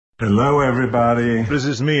Hello, everybody. This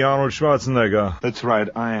is me, Arnold Schwarzenegger. That's right,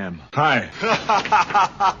 I am. Hi.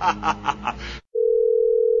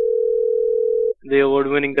 The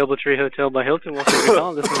award-winning Doubletree Hotel by Hilton. Welcome to your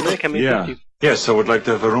call. This is Nick. How may I assist you? Yes, I would like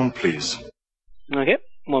to have a room, please. Okay,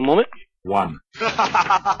 one moment. One.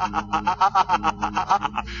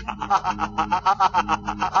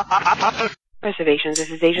 Reservations,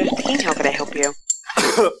 this is Asia speaking. How can I help you?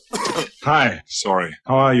 Hi. Sorry.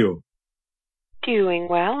 How are you? Doing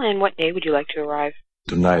well. And what day would you like to arrive?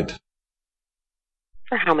 Tonight.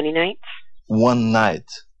 For how many nights? One night.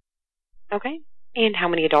 Okay. And how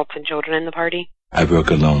many adults and children in the party? I work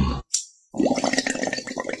alone.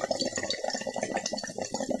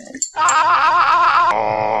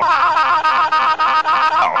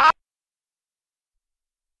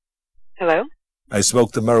 Hello? I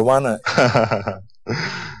smoked the marijuana.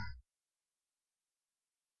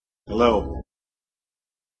 Hello.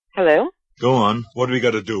 Hello? Go on. What do we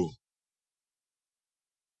got to do?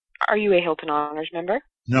 Are you a Hilton Honors member?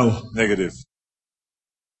 No. Negative.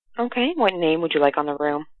 Okay. What name would you like on the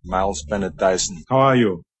room? Myles Bennett Dyson. How are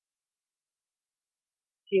you?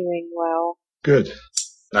 Doing well. Good.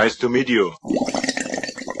 Nice to meet you.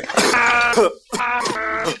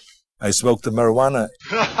 I smoked the marijuana.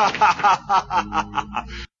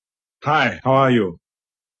 Hi. How are you?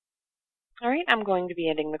 All right. I'm going to be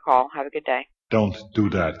ending the call. Have a good day. Don't do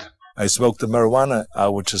that. I smoked the marijuana. I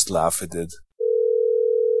would just laugh at it.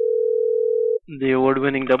 The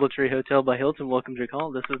award-winning Doubletree Hotel by Hilton. Welcome to your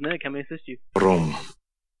call. This is Nick. How may I assist you? Room.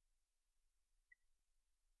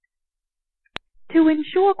 To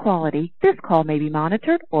ensure quality, this call may be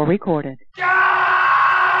monitored or recorded.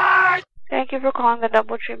 Thank you for calling the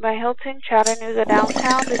Doubletree by Hilton, Chattanooga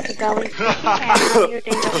downtown. This is Ellie speaking. And have your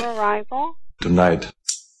date of arrival? Tonight.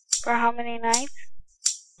 For how many nights?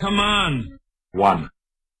 Come on. One.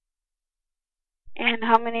 And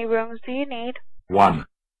how many rooms do you need? One.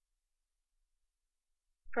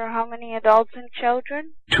 For how many adults and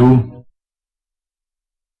children? Two.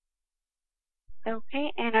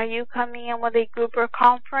 Okay, and are you coming in with a group or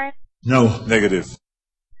conference? No. Negative.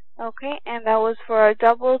 Okay, and that was for a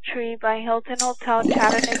Doubletree by Hilton Hotel,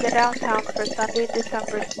 Chattanooga downtown for Sunday,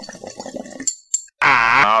 December.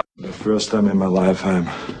 The first time in my life I'm...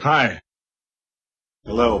 Hi.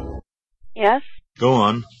 Hello. Yes? Go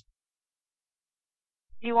on.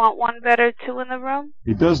 Do you want one bed or two in the room?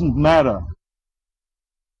 It doesn't matter.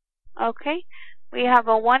 Okay. We have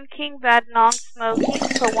a one king bed, non-smoking,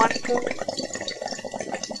 for one food.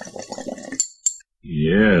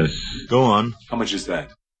 Yes. Go on. How much is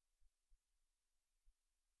that?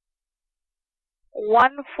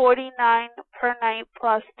 $149 per night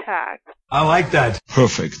plus tax. I like that.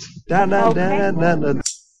 Perfect. Okay.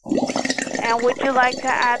 And would you like to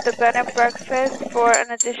add the bed and breakfast for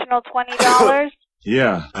an additional $20?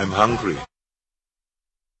 Yeah, I'm hungry.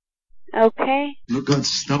 Okay. Look at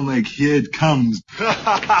stomach, here it comes.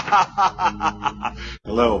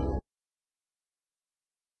 Hello.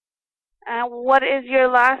 And what is your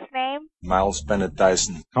last name? Myles Bennett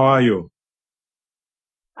Dyson. How are you?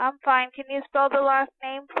 I'm fine. Can you spell the last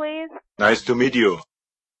name, please? Nice to meet you.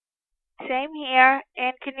 Same here.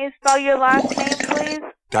 And can you spell your last name, please?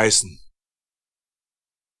 Dyson.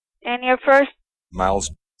 And your first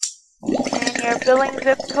Myles. and your billing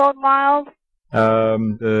zip code, Miles? I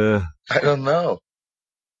don't know.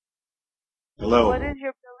 Hello. What is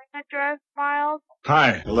your billing address, Miles?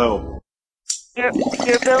 Hi. Hello. Your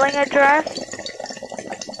billing address?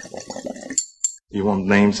 You want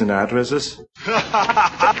names and addresses?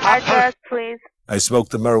 Address, please. I smoked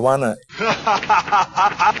the marijuana.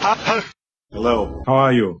 Hello. How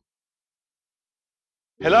are you?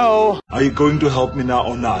 Hello. Are you going to help me now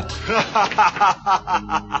or not?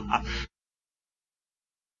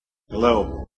 Hello.